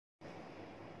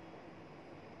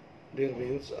Dear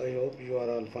viewers, I hope you are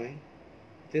all fine.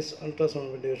 This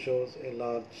ultrasound video shows a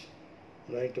large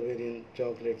right ovarian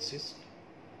chocolate cyst.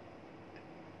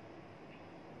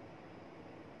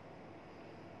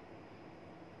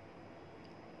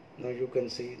 Now you can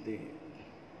see the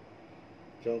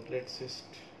chocolate cyst,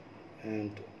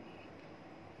 and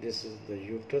this is the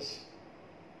uterus,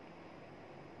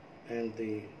 and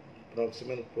the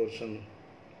proximal portion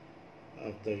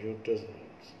of the uterus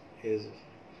is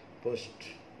pushed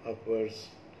upwards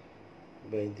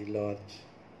by the large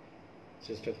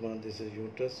cyst. This is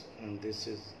uterus, and this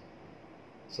is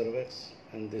cervix,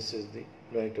 and this is the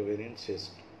right ovarian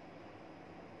cyst.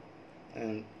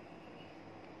 And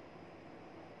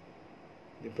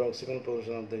the proximal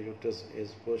portion of the uterus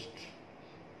is pushed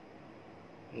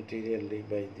anteriorly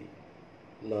by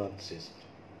the large cyst.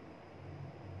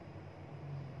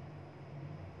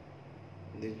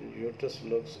 The uterus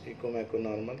looks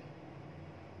echo-mecho-normal.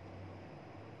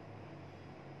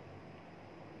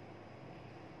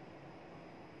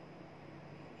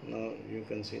 Now you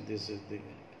can see this is the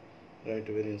right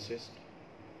ovarian cyst,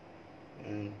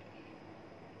 and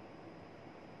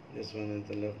this one is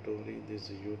the left ovary. This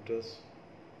is uterus,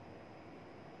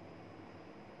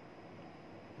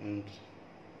 and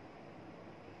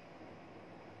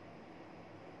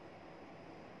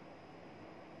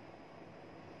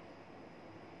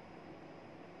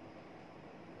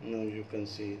now you can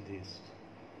see this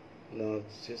large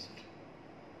cyst,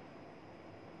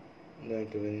 right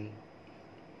ovarian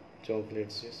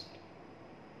chocolate cyst.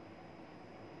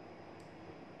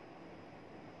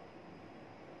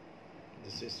 The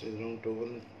cyst is round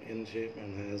oval in shape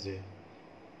and has a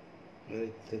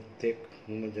very thick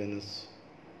homogeneous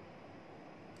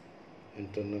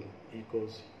internal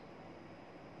echos.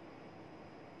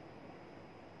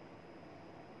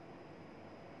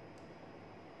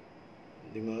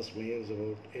 The mass measures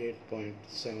about 8.7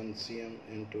 cm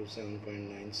into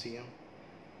 7.9 cm.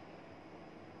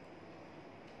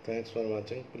 Thanks for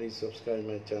watching. Please subscribe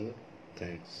my channel.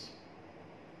 Thanks.